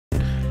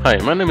Hi,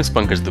 my name is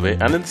Pankaj Dubey,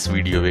 and in this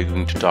video we're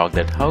going to talk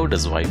that how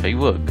does Wi-Fi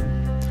work.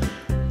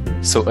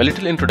 So a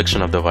little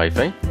introduction of the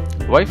Wi-Fi.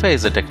 Wi-Fi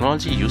is a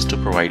technology used to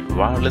provide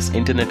wireless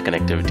internet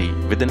connectivity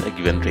within a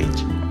given range.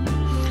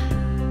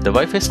 The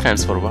Wi-Fi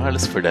stands for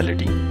Wireless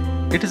Fidelity.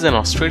 It is an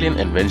Australian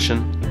invention,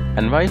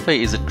 and Wi-Fi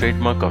is a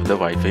trademark of the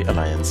Wi-Fi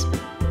Alliance.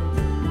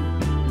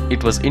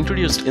 It was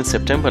introduced in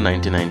September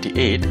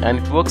 1998 and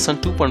it works on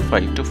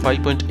 2.5 to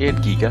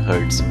 5.8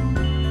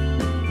 GHz.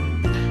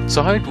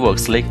 So how it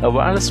works, like a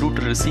wireless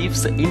router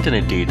receives the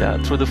internet data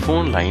through the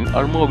phone line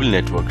or mobile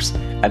networks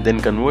and then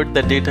convert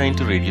that data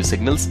into radio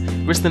signals,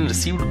 which then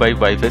received by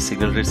Wi-Fi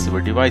signal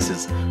receiver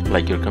devices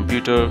like your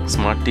computer,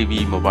 smart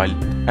TV, mobile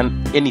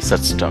and any such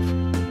stuff.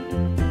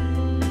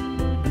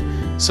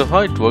 So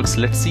how it works,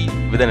 let's see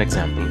with an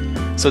example.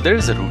 So there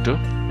is a router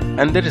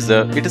and it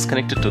is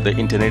connected to the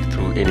internet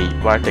through any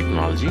wire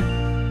technology.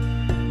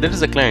 There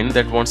is a client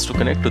that wants to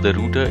connect to the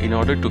router in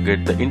order to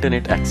get the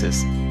internet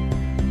access.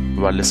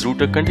 Wireless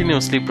router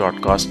continuously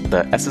broadcasts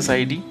the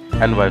SSID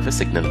and Wi-Fi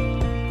signal.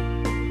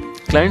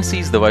 Client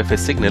sees the Wi-Fi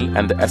signal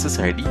and the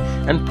SSID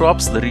and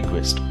prompts the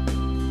request.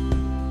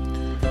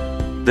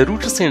 The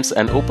router sends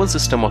an open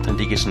system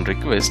authentication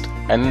request,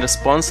 and in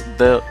response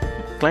the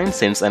client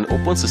sends an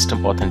open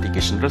system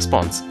authentication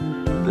response.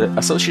 The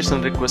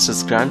association request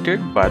is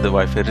granted by the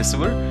Wi-Fi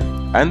receiver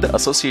and the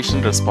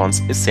association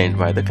response is sent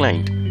by the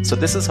client. So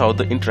this is how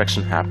the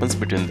interaction happens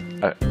between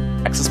an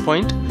access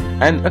point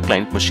and a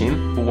client machine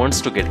who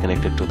wants to get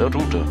connected to the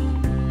router.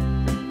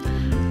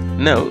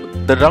 Now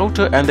the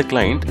router and the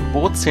client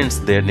both sends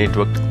their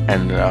network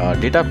and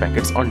data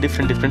packets on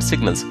different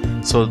signals,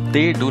 so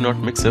they do not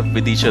mix up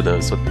with each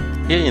other. So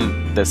here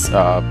in this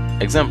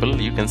example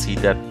you can see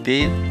that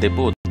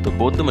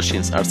both the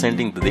machines are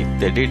sending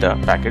their data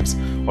packets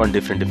on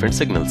different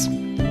signals.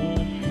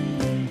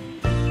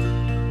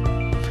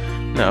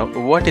 Now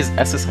what is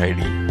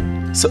SSID?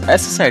 So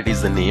SSID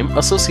is the name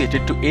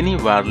associated to any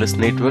wireless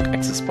network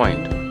access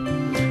point.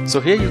 So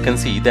here you can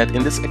see that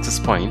in this access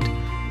point,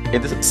 in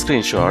this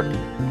screenshot,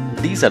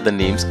 these are the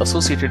names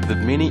associated with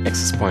many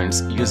access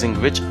points using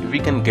which we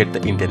can get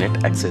the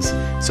internet access.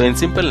 So in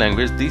simple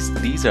language,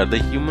 these are the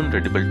human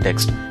readable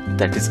text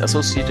that is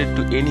associated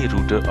to any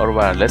router or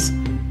wireless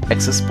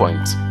access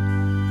points.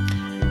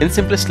 In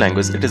simplest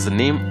language, it is the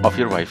name of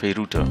your Wi-Fi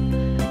router.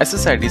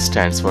 SSID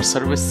stands for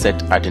Service Set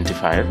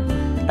Identifier,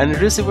 and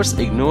receivers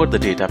ignore the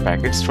data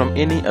packets from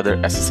any other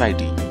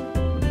SSID.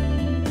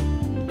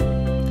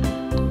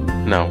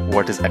 Now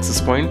what is access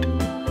point?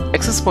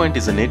 Access point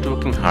is a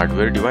networking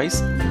hardware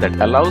device that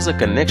allows a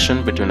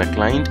connection between a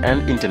client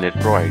and internet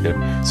provider.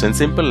 So in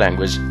simple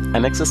language,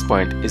 an access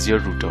point is your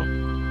router.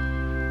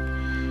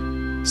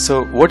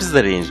 So what is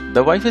the range?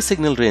 The Wi-Fi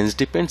signal range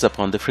depends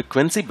upon the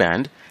frequency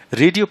band,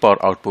 radio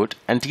power output,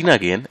 antenna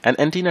gain and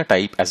antenna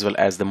type, as well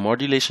as the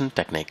modulation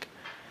technique.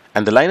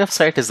 And the line of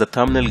sight is the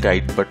thumbnail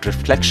guide, but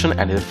reflection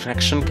and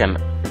refraction can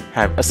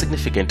have a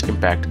significant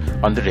impact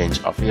on the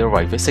range of your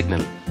Wi-Fi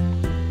signal.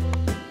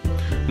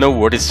 Now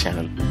what is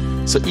channel?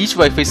 So each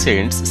Wi-Fi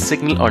sends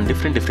signal on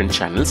different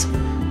channels.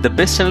 The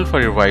best channel for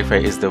your Wi-Fi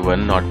is the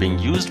one not being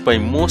used by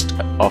most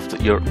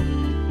of your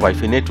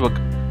Wi-Fi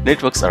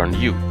networks around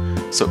you.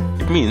 So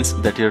it means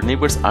that your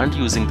neighbors aren't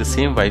using the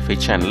same Wi-Fi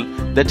channel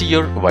that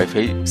your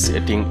Wi-Fi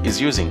setting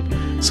is using.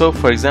 So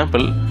for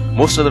example,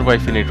 most other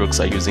Wi-Fi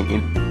networks are using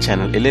in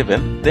channel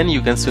 11, then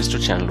you can switch to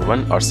channel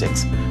 1 or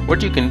 6.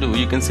 What you can do,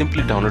 you can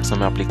simply download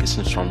some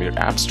applications from your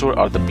App Store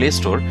or the Play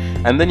Store,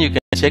 and then you can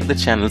check the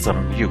channels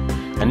around you,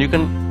 and you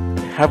can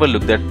have a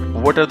look at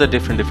what are the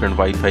different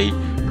Wi-Fi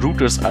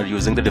routers are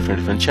using the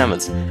different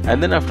channels,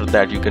 and then after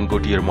that you can go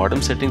to your modem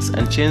settings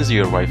and change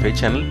your Wi-Fi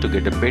channel to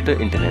get a better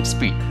internet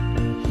speed.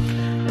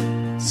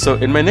 So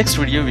in my next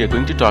video we are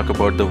going to talk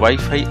about the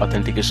Wi-Fi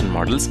authentication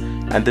models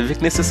and the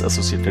weaknesses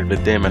associated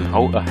with them, and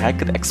how a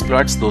hacker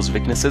exploits those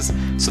weaknesses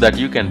so that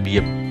you can be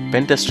a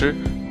pen tester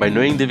by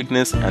knowing the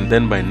weakness and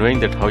then by knowing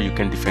that how you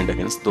can defend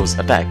against those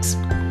attacks.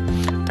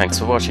 Thanks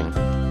for watching.